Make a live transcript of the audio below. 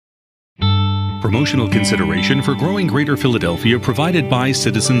Promotional consideration for growing Greater Philadelphia provided by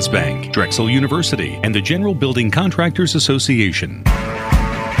Citizens Bank, Drexel University, and the General Building Contractors Association.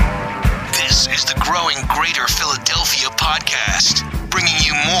 This is the Growing Greater Philadelphia podcast, bringing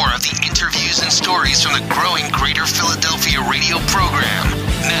you more of the interviews and stories from the Growing Greater Philadelphia radio program.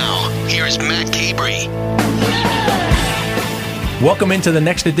 Now, here's Matt Cabrey. Welcome into the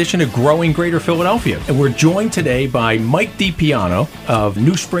next edition of Growing Greater Philadelphia. And we're joined today by Mike DiPiano of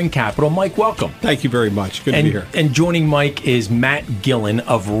NewSpring Capital. Mike, welcome. Thank you very much. Good to be here. And joining Mike is Matt Gillin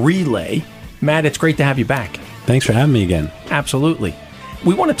of Relay. Matt, it's great to have you back. Thanks for having me again. Absolutely.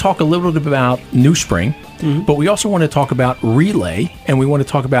 We want to talk a little bit about NewSpring, but we also want to talk about Relay, and we want to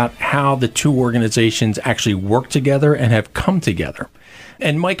talk about how the two organizations actually work together and have come together.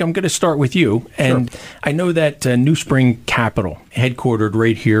 And Mike, I'm going to start with you. And sure. I know that NewSpring Capital, headquartered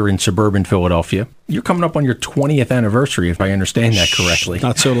right here in suburban Philadelphia, you're coming up on your 20th anniversary, if I understand that correctly.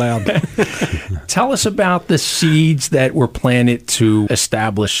 Not so loud. Tell us about the seeds that were planted to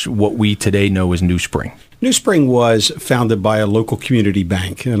establish what we today know as NewSpring. NewSpring was founded by a local community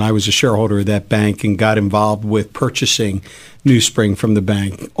bank, and I was a shareholder of that bank and got involved with purchasing NewSpring from the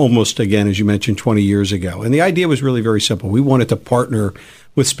bank almost, again, as you mentioned, 20 years ago. And the idea was really very simple. We wanted to partner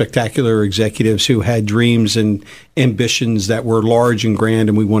with spectacular executives who had dreams and ambitions that were large and grand,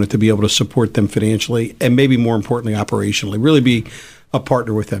 and we wanted to be able to support them financially and maybe more importantly, operationally, really be a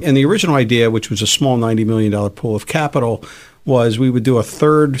partner with them. And the original idea, which was a small $90 million pool of capital, was we would do a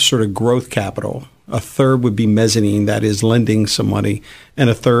third sort of growth capital. A third would be mezzanine, that is lending some money, and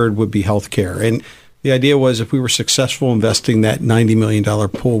a third would be healthcare. And the idea was if we were successful investing that $90 million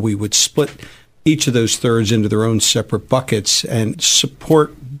pool, we would split each of those thirds into their own separate buckets and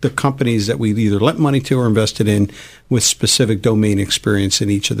support the companies that we either lent money to or invested in with specific domain experience in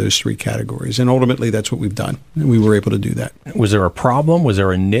each of those three categories. And ultimately, that's what we've done. And we were able to do that. Was there a problem? Was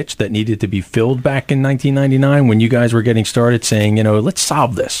there a niche that needed to be filled back in 1999 when you guys were getting started saying, let's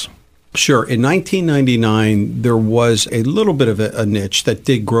solve this? Sure. In 1999, there was a little bit of a niche that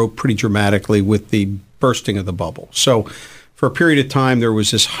did grow pretty dramatically with the bursting of the bubble. So for a period of time, there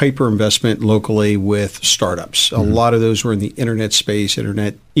was this hyper investment locally with startups. A lot of those were in the internet space,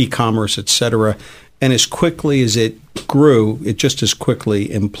 internet e-commerce, et cetera. And as quickly as it grew, it just as quickly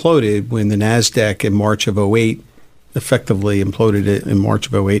imploded when the NASDAQ in March of 2008 effectively imploded it in March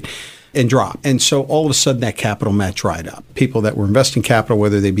of 2008. And drop. And so all of a sudden that capital mat dried up. People that were investing capital,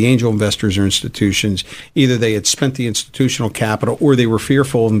 whether they be angel investors or institutions, either they had spent the institutional capital or they were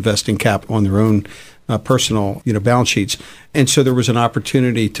fearful of investing capital on their own personal balance sheets. And so there was an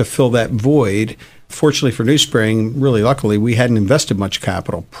opportunity to fill that void. Fortunately for NewSpring, really luckily, we hadn't invested much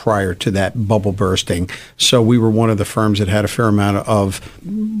capital prior to that bubble bursting. So we were one of the firms that had a fair amount of,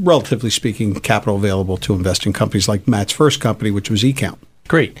 relatively speaking, capital available to invest in companies like Matt's first company, which was eCount.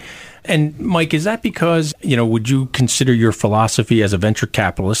 Great. And Mike, is that because, would you consider your philosophy as a venture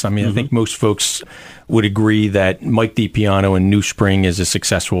capitalist? I mean, I think most folks would agree that Mike DiPiano and NewSpring is a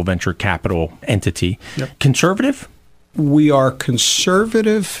successful venture capital entity. Yep. Conservative? We are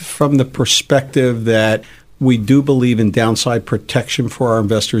conservative from the perspective that we do believe in downside protection for our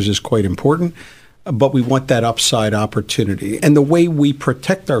investors is quite important, but we want that upside opportunity. And the way we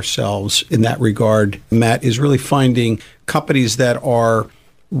protect ourselves in that regard, Matt, is really finding companies that are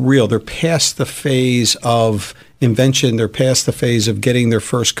real. They're past the phase of invention. They're past the phase of getting their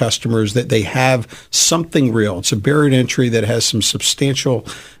first customers, that they have something real. It's a barrier to entry that has some substantial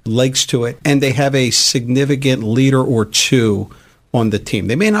legs to it, and they have a significant leader or two on the team.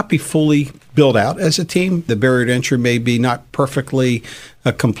 They may not be fully built out as a team. The barrier to entry may be not perfectly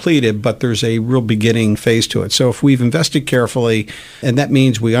completed, but there's a real beginning phase to it. So if we've invested carefully, and that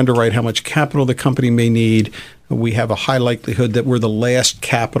means we underwrite how much capital the company may need, we have a high likelihood that we're the last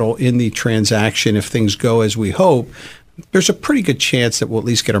capital in the transaction if things go as we hope, there's a pretty good chance that we'll at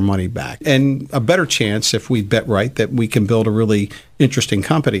least get our money back. And a better chance, if we bet right, that we can build a really interesting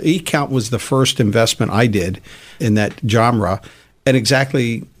company. eCount was the first investment I did in that genre. And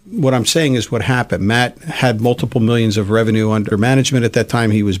exactly what I'm saying is what happened. Matt had multiple millions of revenue under management at that time.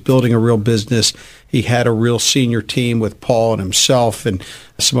 He was building a real business. He had a real senior team with Paul and himself and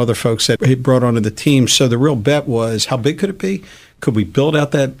some other folks that he brought onto the team. So the real bet was, how big could it be? Could we build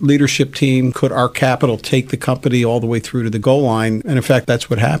out that leadership team? Could our capital take the company all the way through to the goal line? And in fact, that's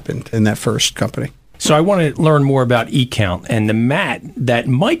what happened in that first company. So I want to learn more about eCount. And the Matt that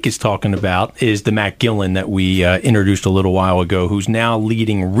Mike is talking about is the Matt Gillin that we introduced a little while ago, who's now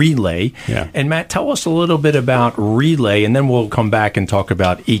leading Relay. Yeah. And Matt, tell us a little bit about Relay, and then we'll come back and talk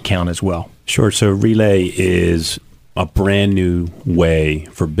about eCount as well. Sure. So Relay is a brand new way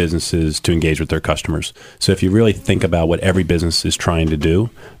for businesses to engage with their customers. So if you really think about what every business is trying to do,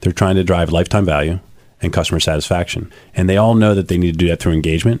 they're trying to drive lifetime value and customer satisfaction. And they all know that they need to do that through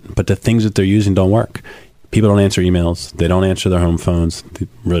engagement, but the things that they're using don't work. People don't answer emails. They don't answer their home phones. They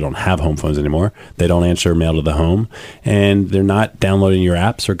really don't have home phones anymore. They don't answer mail to the home. And they're not downloading your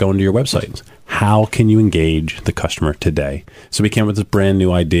apps or going to your websites. How can you engage the customer today? So we came up with this brand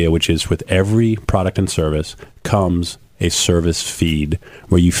new idea, which is with every product and service comes a service feed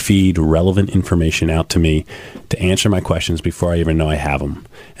where you feed relevant information out to me to answer my questions before I even know I have them.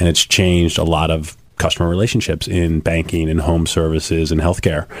 And it's changed a lot of customer relationships in banking and home services and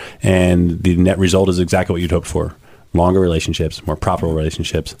healthcare. And the net result is exactly what you'd hoped for. Longer relationships, more profitable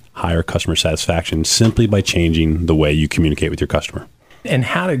relationships, higher customer satisfaction simply by changing the way you communicate with your customer. And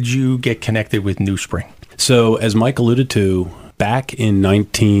how did you get connected with NewSpring? So as Mike alluded to, back in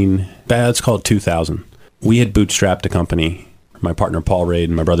 2000, we had bootstrapped a company, my partner Paul Raid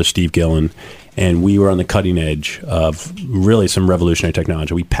and my brother Steve Gillin, and we were on the cutting edge of really some revolutionary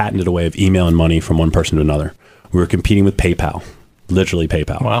technology. We patented a way of emailing money from one person to another. We were competing with PayPal, literally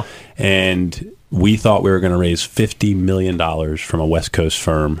PayPal. Wow. And we thought we were going to raise $50 million from a West Coast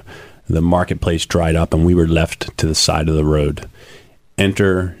firm. The marketplace dried up and we were left to the side of the road.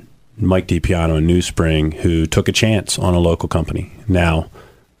 Enter Mike DiPiano and NewSpring, who took a chance on a local company. Now,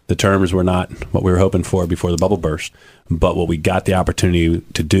 the terms were not what we were hoping for before the bubble burst, but what we got the opportunity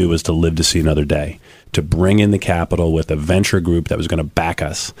to do was to live to see another day, to bring in the capital with a venture group that was going to back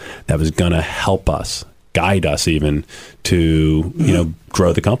us, that was going to help us, guide us even to,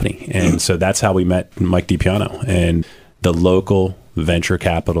 grow the company. And so that's how we met Mike DiPiano. And the local venture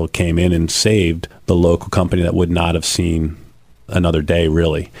capital came in and saved the local company that would not have seen another day,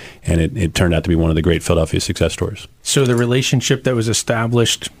 really. And it turned out to be one of the great Philadelphia success stories. So the relationship that was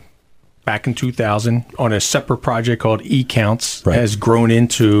established back in 2000 on a separate project called eCounts has grown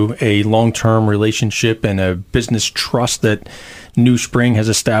into a long-term relationship and a business trust that NewSpring has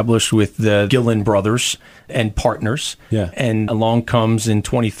established with the Gillin brothers and partners. Yeah. And along comes in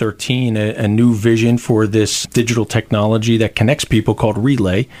 2013 a new vision for this digital technology that connects people called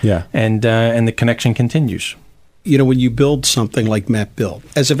Relay. Yeah. And the connection continues. When you build something like Matt built,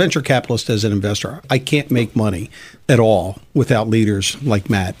 as a venture capitalist, as an investor, I can't make money at all without leaders like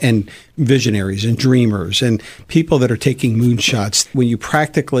Matt and visionaries and dreamers and people that are taking moonshots. When you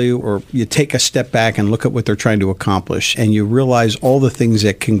practically or you take a step back and look at what they're trying to accomplish and you realize all the things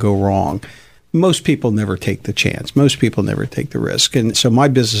that can go wrong, most people never take the chance. Most people never take the risk. And so my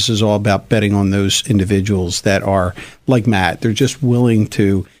business is all about betting on those individuals that are like Matt. They're just willing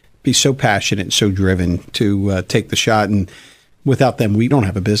to be so passionate and so driven to take the shot. And without them, we don't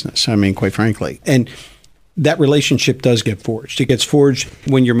have a business. I mean, quite frankly. And that relationship does get forged. It gets forged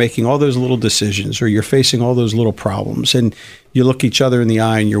when you're making all those little decisions or you're facing all those little problems and you look each other in the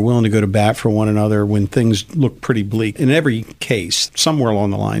eye and you're willing to go to bat for one another when things look pretty bleak. In every case, somewhere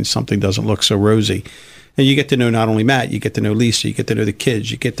along the line, something doesn't look so rosy. And you get to know not only Matt, you get to know Lisa, you get to know the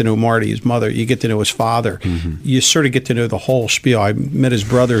kids, you get to know Marty, his mother, you get to know his father. Mm-hmm. You sort of get to know the whole spiel. I met his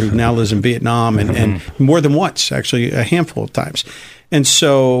brother who now lives in Vietnam and more than once, actually a handful of times. And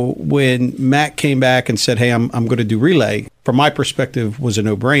so when Matt came back and said, hey, I'm going to do Relay, from my perspective was a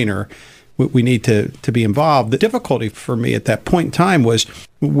no-brainer. We need to be involved. The difficulty for me at that point in time was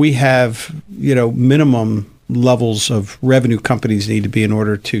we have, minimum levels of revenue companies need to be in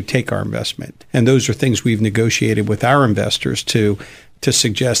order to take our investment. And those are things we've negotiated with our investors to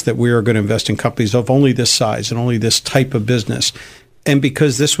suggest that we are going to invest in companies of only this size and only this type of business. And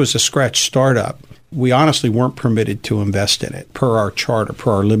because this was a scratch startup, we honestly weren't permitted to invest in it per our charter,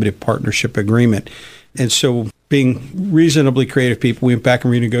 per our limited partnership agreement. And so being reasonably creative people, we went back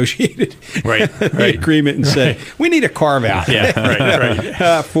and renegotiated the agreement and said, we need a carve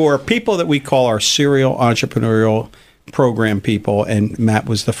out for people that we call our serial entrepreneurial program people. And Matt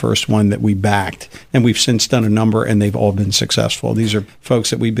was the first one that we backed. And we've since done a number and they've all been successful. These are folks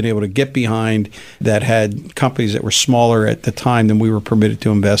that we've been able to get behind that had companies that were smaller at the time than we were permitted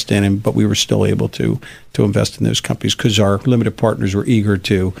to invest in, but we were still able to invest in those companies because our limited partners were eager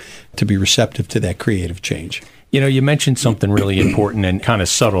to be receptive to that creative change. You mentioned something really important and kind of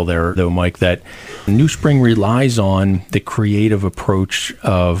subtle there, though, Mike, that NewSpring relies on the creative approach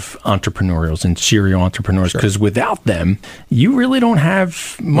of entrepreneurials and serial entrepreneurs, because without them, you really don't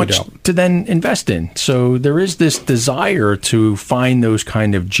have much to then invest in. So there is this desire to find those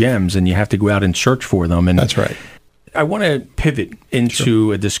kind of gems, and you have to go out and search for them. And that's right. I want to pivot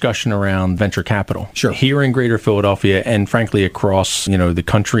into a discussion around venture capital here in Greater Philadelphia and, frankly, across the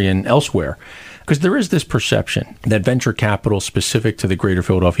country and elsewhere. Because there is this perception that venture capital specific to the greater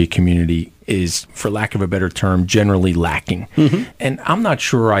Philadelphia community is, for lack of a better term, generally lacking. And I'm not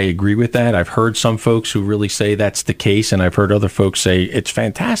sure I agree with that. I've heard some folks who really say that's the case, and I've heard other folks say it's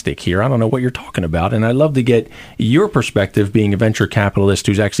fantastic here. I don't know what you're talking about. And I'd love to get your perspective, being a venture capitalist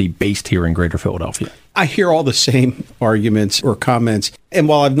who's actually based here in greater Philadelphia. I hear all the same arguments or comments. And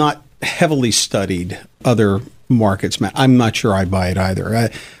while I've not heavily studied other markets, Matt, I'm not sure I buy it either.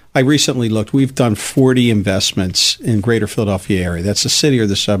 I recently looked. We've done 40 investments in greater Philadelphia area. That's the city or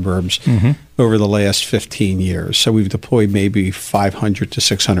the suburbs over the last 15 years. So we've deployed maybe $500 to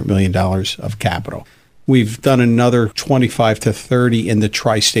 $600 million of capital. We've done another 25 to 30 in the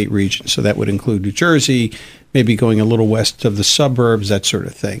tri-state region. So that would include New Jersey, maybe going a little west of the suburbs, that sort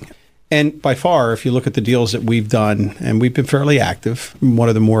of thing. And by far, if you look at the deals that we've done, and we've been fairly active, one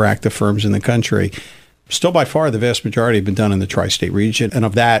of the more active firms in the country, still by far the vast majority have been done in the tri-state region. And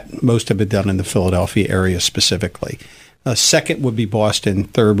of that, most have been done in the Philadelphia area specifically. Second would be Boston.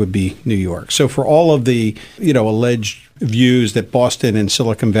 Third would be New York. So for all of the, alleged views that Boston and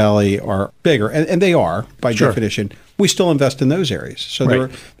Silicon Valley are bigger, and they are by definition, we still invest in those areas. So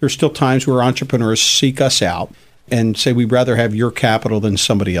there's still times where entrepreneurs seek us out and say, we'd rather have your capital than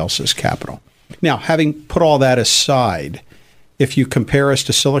somebody else's capital. Now, having put all that aside, if you compare us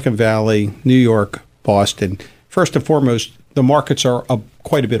to Silicon Valley, New York, Boston, first and foremost, the markets are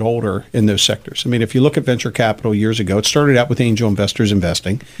quite a bit older in those sectors. I mean, if you look at venture capital years ago, it started out with angel investors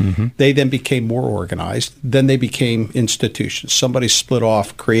investing. They then became more organized. Then they became institutions. Somebody split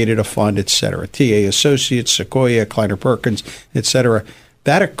off, created a fund, et cetera. TA Associates, Sequoia, Kleiner Perkins, et cetera.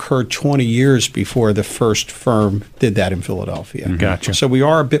 That occurred 20 years before the first firm did that in Philadelphia. Gotcha. So we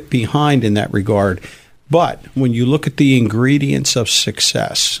are a bit behind in that regard. But when you look at the ingredients of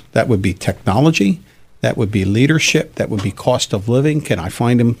success, that would be technology, that would be leadership, that would be cost of living. Can I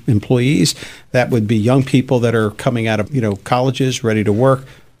find employees? That would be young people that are coming out of colleges, ready to work.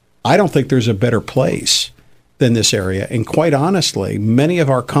 I don't think there's a better place than this area. And quite honestly, many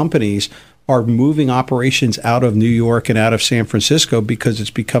of our companies are moving operations out of New York and out of San Francisco because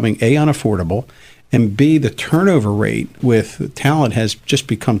it's becoming A, unaffordable, and B, the turnover rate with talent has just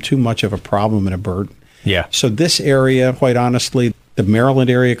become too much of a problem and a burden. Yeah. So this area, quite honestly, the Maryland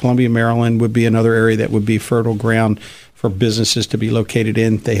area, Columbia, Maryland, would be another area that would be fertile ground for businesses to be located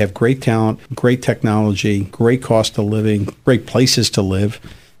in. They have great talent, great technology, great cost of living, great places to live.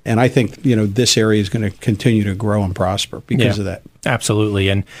 And I think, this area is going to continue to grow and prosper because of that. Absolutely.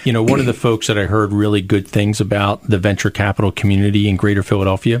 And, one of the folks that I heard really good things about the venture capital community in greater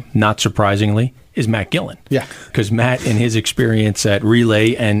Philadelphia, not surprisingly, is Matt Gillin. Yeah. Because Matt, in his experience at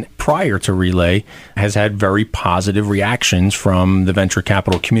Relay and prior to Relay, has had very positive reactions from the venture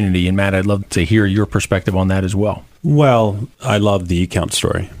capital community. And Matt, I'd love to hear your perspective on that as well. Well, I love the eCount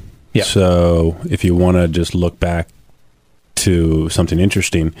story. Yeah. So if you want to just look back to something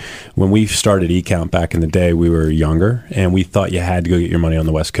interesting, when we started eCount back in the day, we were younger and we thought you had to go get your money on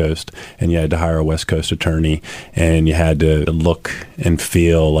the West Coast and you had to hire a West Coast attorney and you had to look and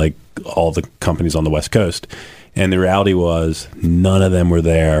feel like all the companies on the West Coast. And the reality was none of them were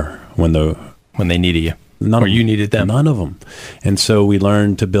there when they needed you. Or you needed them. None of them. And so we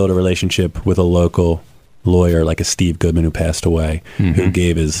learned to build a relationship with a local lawyer like a Steve Goodman who passed away, who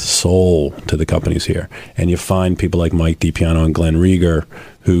gave his soul to the companies here. And you find people like Mike DiPiano and Glenn Rieger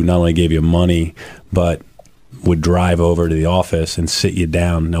who not only gave you money, but would drive over to the office and sit you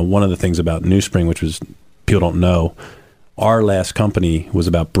down. Now, one of the things about NewSpring, which was people don't know, our last company was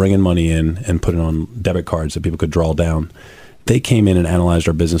about bringing money in and putting on debit cards that people could draw down. They came in and analyzed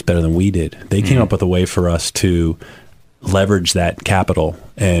our business better than we did. They came up with a way for us to leverage that capital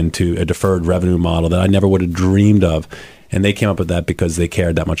and to a deferred revenue model that I never would have dreamed of. And they came up with that because they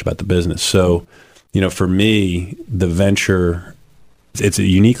cared that much about the business. So, for me, the venture, it's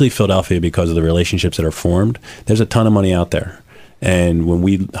uniquely Philadelphia because of the relationships that are formed. There's a ton of money out there. And when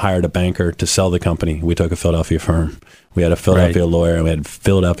we hired a banker to sell the company, we took a Philadelphia firm. We had a Philadelphia lawyer and we had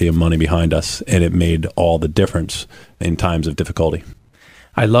Philadelphia money behind us. And it made all the difference in times of difficulty.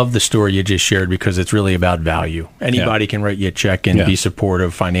 I love the story you just shared because it's really about value. Anybody can write you a check and be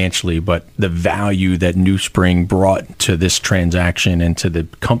supportive financially, but the value that NewSpring brought to this transaction and to the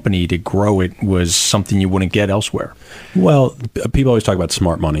company to grow it was something you wouldn't get elsewhere. Well, people always talk about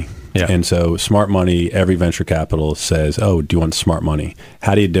smart money. Yeah. And so smart money, every venture capital says, oh, do you want smart money?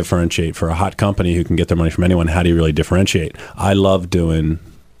 How do you differentiate for a hot company who can get their money from anyone? How do you really differentiate? I love doing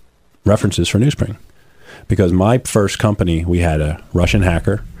references for NewSpring. Because my first company, we had a Russian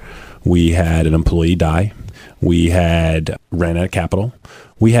hacker, we had an employee die, we ran out of capital,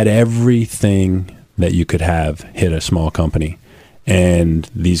 we had everything that you could have hit a small company. And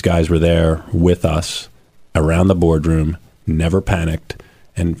these guys were there with us around the boardroom, never panicked,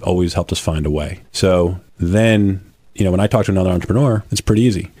 and always helped us find a way. So then, when I talk to another entrepreneur, it's pretty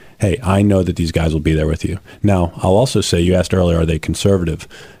easy. Hey, I know that these guys will be there with you. Now, I'll also say, you asked earlier, are they conservative?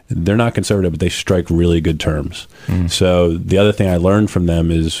 They're not conservative, but they strike really good terms. So the other thing I learned from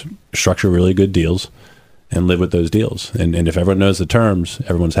them is structure really good deals and live with those deals. And if everyone knows the terms,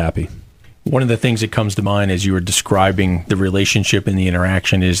 everyone's happy. One of the things that comes to mind as you were describing the relationship and the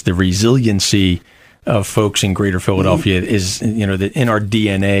interaction is the resiliency of folks in Greater Philadelphia is, that in our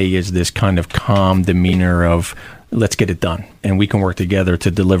DNA is this kind of calm demeanor of let's get it done and we can work together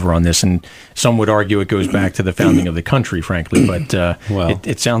to deliver on this. And some would argue it goes back to the founding of the country, frankly, but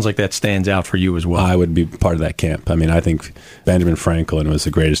it sounds like that stands out for you as well. I would be part of that camp. I mean, I think Benjamin Franklin was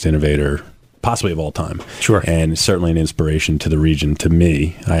the greatest innovator possibly of all time. Sure. And certainly an inspiration to the region, to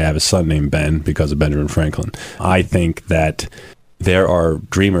me. I have a son named Ben because of Benjamin Franklin. I think that there are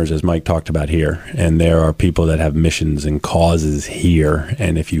dreamers, as Mike talked about here, and there are people that have missions and causes here.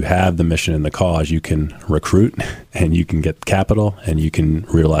 And if you have the mission and the cause, you can recruit and you can get capital and you can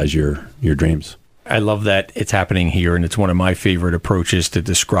realize your dreams. I love that it's happening here, and it's one of my favorite approaches to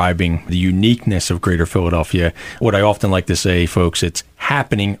describing the uniqueness of Greater Philadelphia. What I often like to say, folks, it's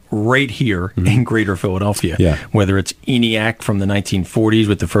happening right here in Greater Philadelphia. Yeah. Whether it's ENIAC from the 1940s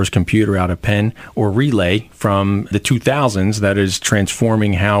with the first computer out of Penn, or Relay from the 2000s that is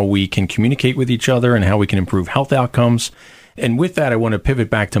transforming how we can communicate with each other and how we can improve health outcomes. And with that, I want to pivot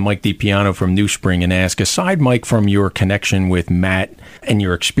back to Mike DiPiano from NewSpring and ask, aside, Mike, from your connection with Matt and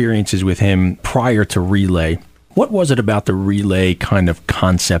your experiences with him prior to Relay, what was it about the Relay kind of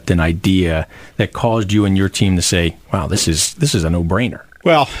concept and idea that caused you and your team to say, wow, this is a no-brainer?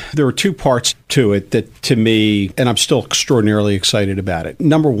 Well, there were two parts to it that, to me, and I'm still extraordinarily excited about it.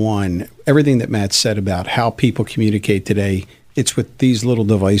 Number one, everything that Matt said about how people communicate today, it's with these little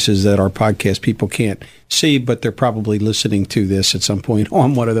devices that our podcast people can't see, but they're probably listening to this at some point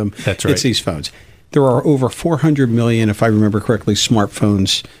on one of them. That's right. It's these phones. There are over 400 million, if I remember correctly,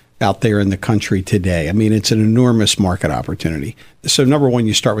 smartphones out there in the country today. I mean, it's an enormous market opportunity. So number one,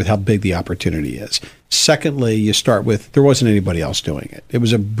 you start with how big the opportunity is. Secondly, you start with there wasn't anybody else doing it. It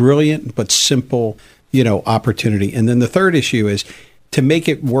was a brilliant but simple, opportunity. And then the third issue is to make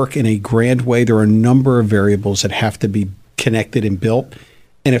it work in a grand way, there are a number of variables that have to be connected and built.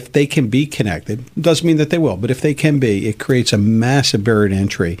 And if they can be connected, doesn't mean that they will, but if they can be, it creates a massive barrier to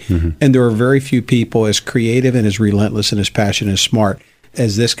entry. And there are very few people as creative and as relentless and as passionate, as smart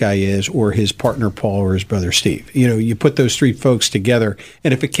as this guy is, or his partner Paul, or his brother Steve. You put those three folks together,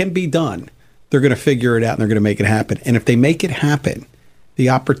 and if it can be done, they're going to figure it out and they're going to make it happen. And if they make it happen, the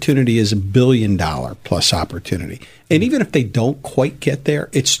opportunity is $1 billion plus opportunity. And even if they don't quite get there,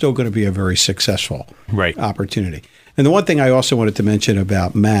 it's still going to be a very successful opportunity. And the one thing I also wanted to mention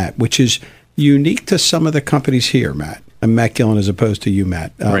about Matt, which is unique to some of the companies here, Matt, and Matt Gillin as opposed to you,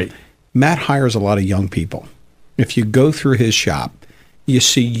 Matt. Matt hires a lot of young people. If you go through his shop, you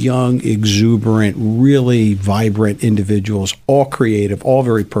see young, exuberant, really vibrant individuals, all creative, all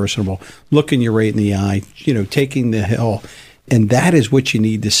very personable, looking you right in the eye, taking the hill. And that is what you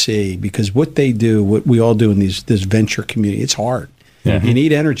need to see, because what they do, what we all do in this venture community, it's hard. You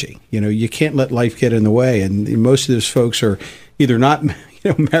need energy. You can't let life get in the way. And most of those folks are either not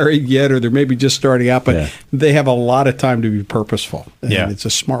married yet, or they're maybe just starting out, but they have a lot of time to be purposeful. And it's a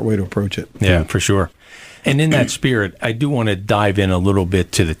smart way to approach it. Yeah, for sure. And in that spirit, I do want to dive in a little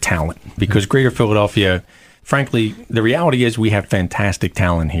bit to the talent, because Greater Philadelphia, frankly, the reality is we have fantastic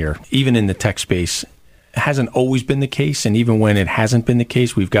talent here, even in the tech space. It hasn't always been the case, and even when it hasn't been the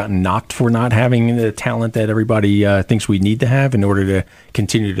case, we've gotten knocked for not having the talent that everybody thinks we need to have in order to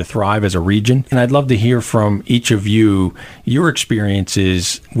continue to thrive as a region. And I'd love to hear from each of you your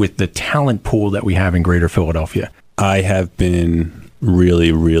experiences with the talent pool that we have in Greater Philadelphia. I have been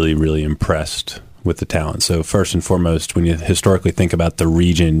really, really, really impressed with the talent. So first and foremost, when you historically think about the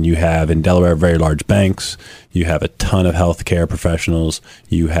region, you have in Delaware very large banks, you have a ton of healthcare professionals,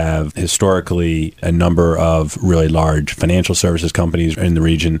 you have historically a number of really large financial services companies in the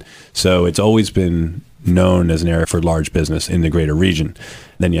region. So it's always been known as an area for large business in the greater region.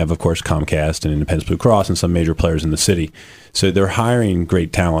 Then you have, of course, Comcast and Independence Blue Cross and some major players in the city. So they're hiring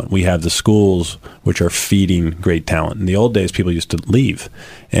great talent. We have the schools which are feeding great talent. In the old days, people used to leave,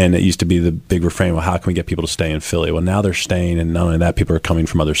 and it used to be the big refrain, well, how can we get people to stay in Philly? Well, now they're staying, and not only that, people are coming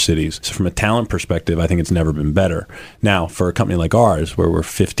from other cities. So from a talent perspective, I think it's never been better. Now, for a company like ours, where we're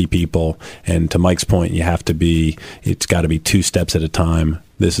 50 people, and to Mike's point, it's got to be 2 steps at a time.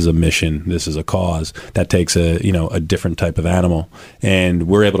 This is a mission. This is a cause. That takes a different type of animal. And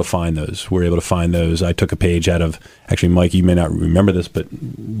we're able to find those. I took a page out of, actually, Mike, you may not remember this, but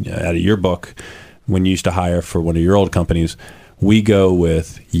out of your book, when you used to hire for one of your old companies, we go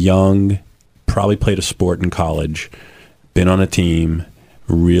with young, probably played a sport in college, been on a team,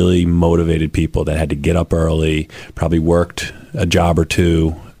 really motivated people that had to get up early, probably worked a job or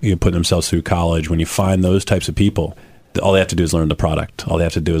two, putting themselves through college. When you find those types of people, all they have to do is learn the product. All they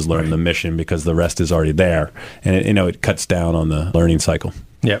have to do is learn the mission, because the rest is already there. And it cuts down on the learning cycle.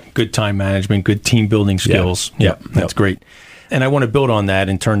 Yeah, good time management, good team building skills. Yeah, that's great. And I want to build on that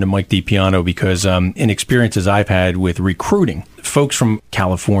and turn to Mike DiPiano, because in experiences I've had with recruiting, folks from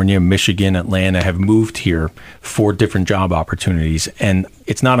California, Michigan, Atlanta have moved here for different job opportunities. And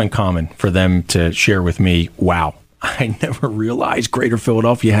it's not uncommon for them to share with me, wow, I never realized Greater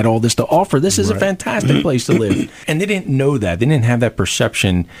Philadelphia had all this to offer. This is a fantastic place to live. And they didn't know that. They didn't have that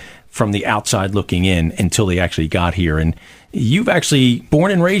perception from the outside looking in until they actually got here. And you've actually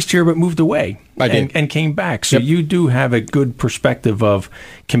born and raised here, but moved away and came back. So you do have a good perspective of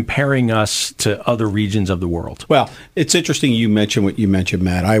comparing us to other regions of the world. Well, it's interesting you mentioned what you mentioned,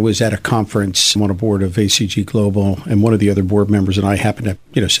 Matt. I was at a conference on a board of ACG Global, and one of the other board members and I happened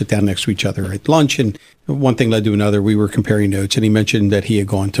to sit down next to each other at lunch, and one thing led to another. We were comparing notes, and he mentioned that he had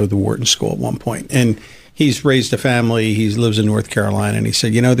gone to the Wharton School at one point. And he's raised a family. He lives in North Carolina. And he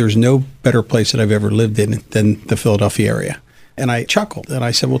said, there's no better place that I've ever lived in than the Philadelphia area. And I chuckled. And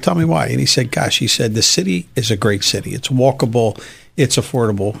I said, well, tell me why. And he said, he said, the city is a great city. It's walkable. It's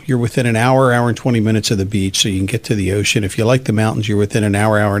affordable. You're within an hour and 20 minutes of the beach, so you can get to the ocean. If you like the mountains, you're within an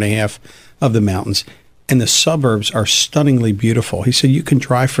hour and a half of the mountains. And the suburbs are stunningly beautiful. He said you can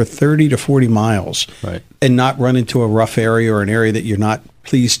drive for 30 to 40 miles and not run into a rough area or an area that you're not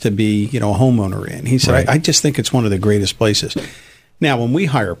pleased to be, a homeowner in. He said, I just think it's one of the greatest places. Now, when we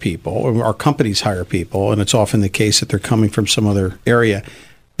hire people, or our companies hire people, and it's often the case that they're coming from some other area,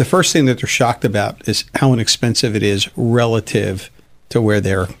 the first thing that they're shocked about is how inexpensive it is relative to where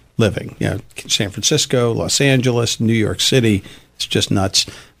they're living. San Francisco, Los Angeles, New York City, it's just nuts.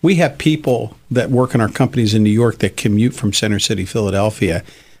 We have people that work in our companies in New York that commute from Center City, Philadelphia,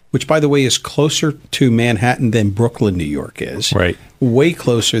 which, by the way, is closer to Manhattan than Brooklyn, New York is. Right. Way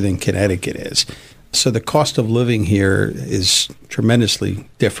closer than Connecticut is. So the cost of living here is tremendously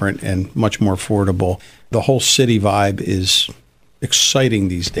different and much more affordable. The whole city vibe is exciting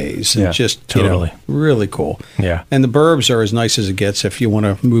these days. And just totally really cool. Yeah. And the burbs are as nice as it gets if you want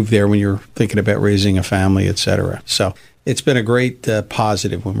to move there when you're thinking about raising a family, et cetera. So it's been a great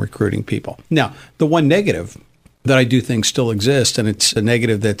positive when recruiting people. Now, the one negative that I do think still exists, and it's a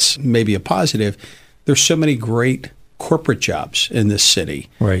negative that's maybe a positive, there's so many great corporate jobs in this city.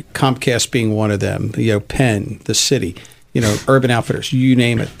 Right. Comcast being one of them, Penn, the city, Urban Outfitters, you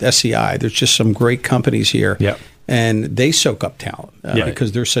name it, SEI. There's just some great companies here. Yep. And they soak up talent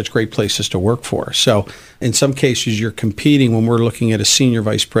because they're such great places to work for. So in some cases, you're competing when we're looking at a senior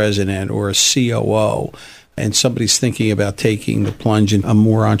vice president or a COO, and somebody's thinking about taking the plunge in a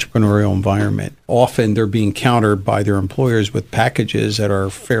more entrepreneurial environment. Often they're being countered by their employers with packages that are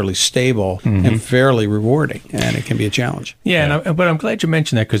fairly stable and fairly rewarding, and it can be a challenge. But I'm glad you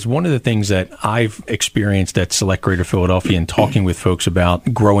mentioned that, because one of the things that I've experienced at Select Greater Philadelphia and talking with folks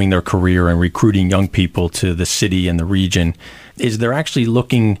about growing their career and recruiting young people to the city and the region is they're actually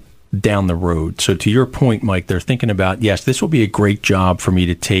looking down the road. So to your point, Mike, they're thinking about, yes, this will be a great job for me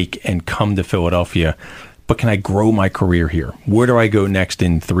to take and come to Philadelphia, but can I grow my career here? Where do I go next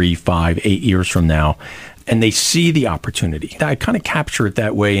in 3, 5, 8 years from now? And they see the opportunity. I kind of capture it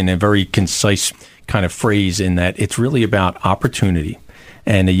that way in a very concise kind of phrase, in that it's really about opportunity.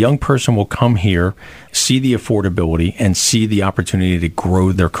 And a young person will come here, see the affordability, and see the opportunity to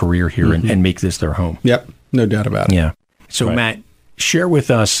grow their career here and make this their home. Yep, no doubt about it. Yeah. So, Matt, share with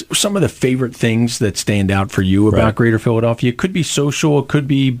us some of the favorite things that stand out for you about Greater Philadelphia. It could be social, it could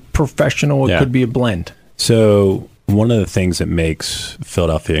be professional, it could be a blend. So one of the things that makes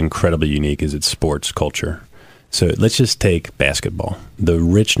Philadelphia incredibly unique is its sports culture. So let's just take basketball, the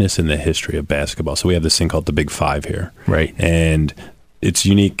richness and the history of basketball. So we have this thing called the Big Five here. Right. And it's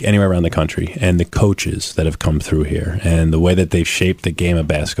unique anywhere around the country. And the coaches that have come through here and the way that they've shaped the game of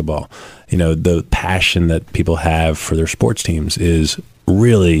basketball, the passion that people have for their sports teams is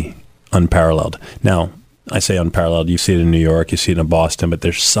really unparalleled. Now, I say unparalleled. You see it in New York, you see it in Boston, but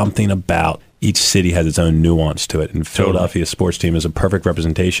there's something about each city has its own nuance to it. And Philadelphia sports team is a perfect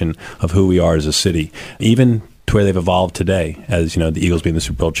representation of who we are as a city. Even to where they've evolved today, as the Eagles being the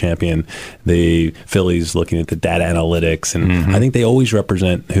Super Bowl champion, the Phillies looking at the data analytics, and I think they always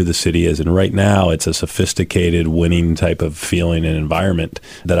represent who the city is. And right now, it's a sophisticated, winning type of feeling and environment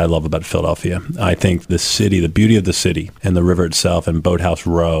that I love about Philadelphia. I think the city, the beauty of the city, and the river itself, and Boathouse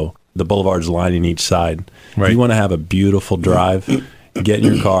Row, the boulevards lining each side. Right. If you want to have a beautiful drive, get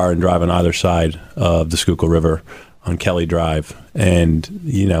in your car and drive on either side of the Schuylkill River on Kelly Drive, and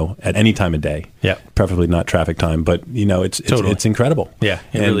at any time of day. Yeah, preferably not traffic time, but it's incredible. Yeah,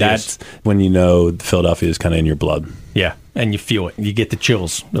 and really that's when Philadelphia is kind of in your blood. Yeah, and you feel it. You get the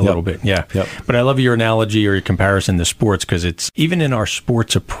chills a little bit. Yeah. Yep. But I love your analogy or your comparison to sports, because it's even in our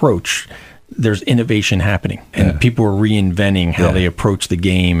sports approach, there's innovation happening, and people are reinventing how they approach the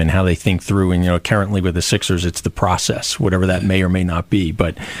game and how they think through. And, currently with the Sixers, it's the process, whatever that may or may not be.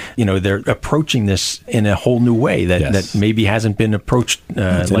 But, they're approaching this in a whole new way that maybe hasn't been approached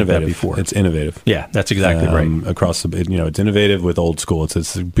like that before. It's innovative. Yeah, that's exactly right. Across it's innovative with old school.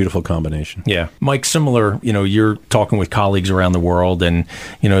 It's a beautiful combination. Yeah. Mike, similar, you're talking with colleagues around the world, and,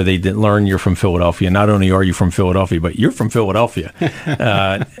 they learn you're from Philadelphia. Not only are you from Philadelphia, but you're from Philadelphia.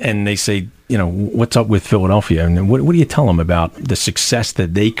 And they say, what's up with Philadelphia? And what do you tell them about the success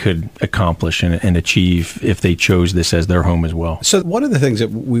that they could accomplish and achieve if they chose this as their home as well? So one of the things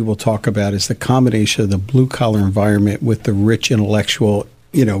that we will talk about is the combination of the blue-collar environment with the rich intellectual,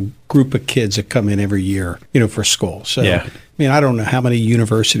 group of kids that come in every year, for school. So, I don't know how many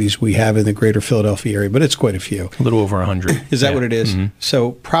universities we have in the greater Philadelphia area, but it's quite a few. A little over 100. Is that what it is? Mm-hmm.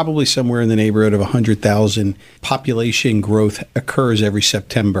 So probably somewhere in the neighborhood of 100,000 population growth occurs every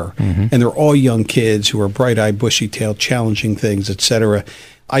September. Mm-hmm. And they're all young kids who are bright-eyed, bushy-tailed, challenging things, et cetera.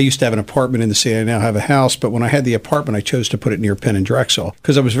 I used to have an apartment in the city. I now have a house, but when I had the apartment, I chose to put it near Penn and Drexel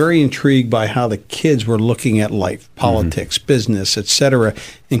because I was very intrigued by how the kids were looking at life, politics, business, et cetera,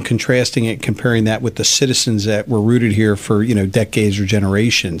 and contrasting it, comparing that with the citizens that were rooted here for, decades or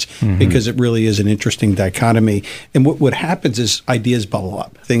generations, because it really is an interesting dichotomy. And what happens is ideas bubble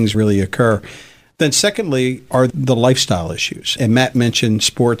up. Things really occur. Then secondly are the lifestyle issues. And Matt mentioned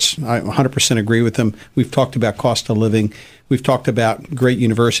sports. I 100% agree with him. We've talked about cost of living. We've talked about great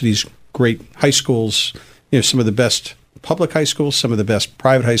universities, great high schools, some of the best public high schools, some of the best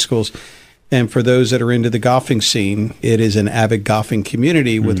private high schools. And for those that are into the golfing scene, it is an avid golfing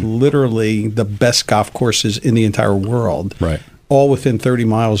community with literally the best golf courses in the entire world, all within 30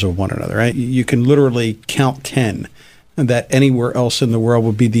 miles of one another. Right? You can literally count 10 that anywhere else in the world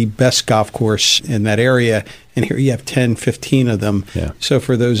would be the best golf course in that area. And here you have 10, 15 of them. Yeah. So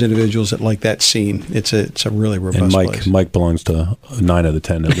for those individuals that like that scene, it's a really robust place. Mike belongs to 9 of the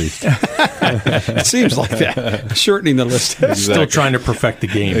 10 at least. It seems like that. Shortening the list. Exactly. Still trying to perfect the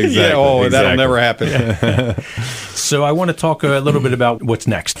game. Exactly. That'll never happen. So I want to talk a little bit about what's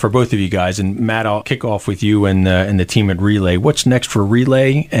next for both of you guys. And Matt, I'll kick off with you and the team at Relay. What's next for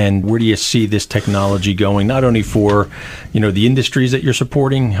Relay, and where do you see this technology going, not only for the industries that you're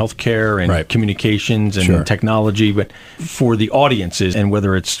supporting, healthcare and communications and technology, but for the audiences, and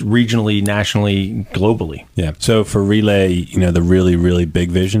whether it's regionally, nationally, globally? Yeah. So for Relay, the really, really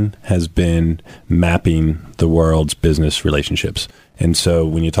big vision has been mapping the world's business relationships. And so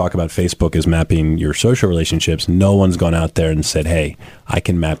when you talk about Facebook as mapping your social relationships, no one's gone out there and said, hey, I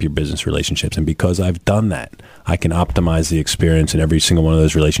can map your business relationships. And because I've done that, I can optimize the experience in every single one of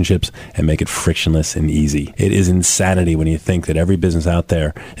those relationships and make it frictionless and easy. It is insanity when you think that every business out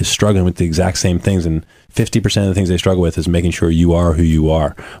there is struggling with the exact same things, and 50% of the things they struggle with is making sure you are who you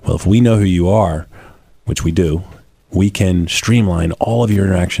are. Well, if we know who you are, which we do, we can streamline all of your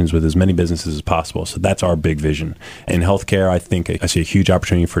interactions with as many businesses as possible. So that's our big vision. In healthcare, I think I see a huge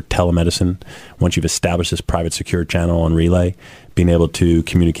opportunity for telemedicine. Once you've established this private secure channel on Relay, being able to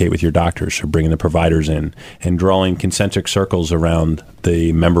communicate with your doctors or bringing the providers in and drawing concentric circles around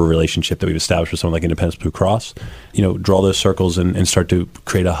the member relationship that we've established with someone like Independence Blue Cross, draw those circles and start to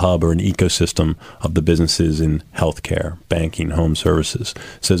create a hub or an ecosystem of the businesses in healthcare, banking, home services.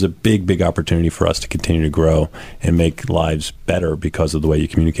 So there's a big, big opportunity for us to continue to grow and make lives better because of the way you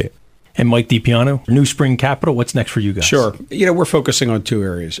communicate. And Mike DiPiano, NewSpring Capital, what's next for you guys? Sure. We're focusing on 2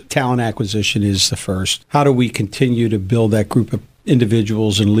 areas. Talent acquisition is the first. How do we continue to build that group of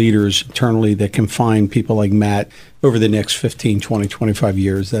individuals and leaders internally that can find people like Matt over the next 15, 20, 25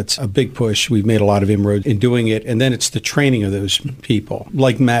 years? That's a big push. We've made a lot of inroads in doing it. And then it's the training of those people.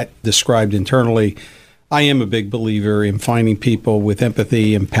 Like Matt described internally, I am a big believer in finding people with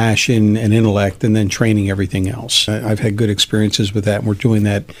empathy and passion and intellect and then training everything else. I've had good experiences with that, and we're doing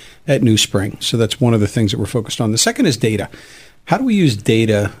that at NewSpring. So that's one of the things that we're focused on. The second is data. How do we use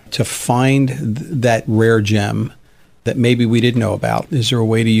data to find that rare gem that maybe we didn't know about? Is there a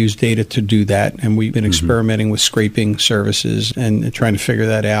way to use data to do that? And we've been experimenting with scraping services and trying to figure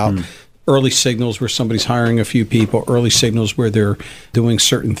that out. Early signals where somebody's hiring a few people, early signals where they're doing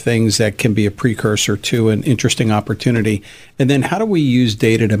certain things that can be a precursor to an interesting opportunity. And then how do we use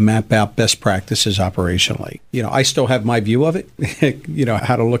data to map out best practices operationally? I still have my view of it,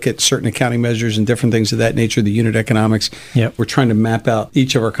 how to look at certain accounting measures and different things of that nature, the unit economics. Yep. We're trying to map out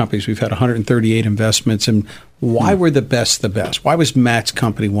each of our companies. We've had 138 investments, and why were the best? Why was Matt's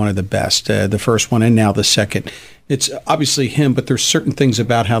company one of the best, the first one and now the second? It's obviously him, but there's certain things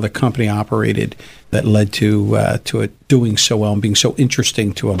about how the company operated that led to it doing so well and being so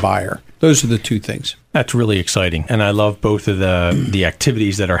interesting to a buyer. Those are the two things. That's really exciting. And I love both of the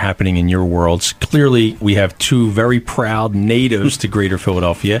activities that are happening in your worlds. Clearly, we have two very proud natives to Greater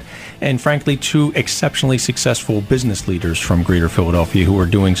Philadelphia and, frankly, two exceptionally successful business leaders from Greater Philadelphia who are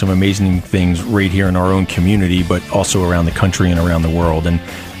doing some amazing things right here in our own community, but also around the country and around the world. And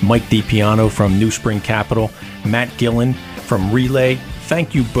Mike DiPiano from NewSpring Capital, Matt Gillin from Relay,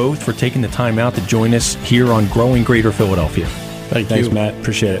 thank you both for taking the time out to join us here on Growing Greater Philadelphia. Thanks, Matt.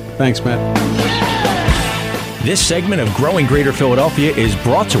 Appreciate it. Thanks, Matt. This segment of Growing Greater Philadelphia is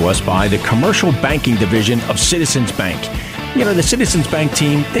brought to us by the Commercial Banking Division of Citizens Bank. The Citizens Bank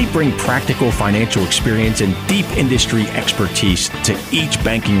team, they bring practical financial experience and deep industry expertise to each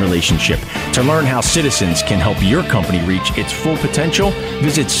banking relationship. To learn how Citizens can help your company reach its full potential,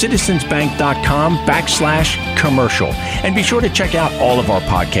 visit citizensbank.com/commercial. And be sure to check out all of our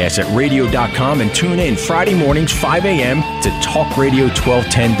podcasts at radio.com and tune in Friday mornings, 5 a.m. to Talk Radio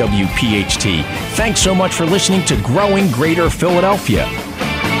 1210 WPHT. Thanks so much for listening to Growing Greater Philadelphia.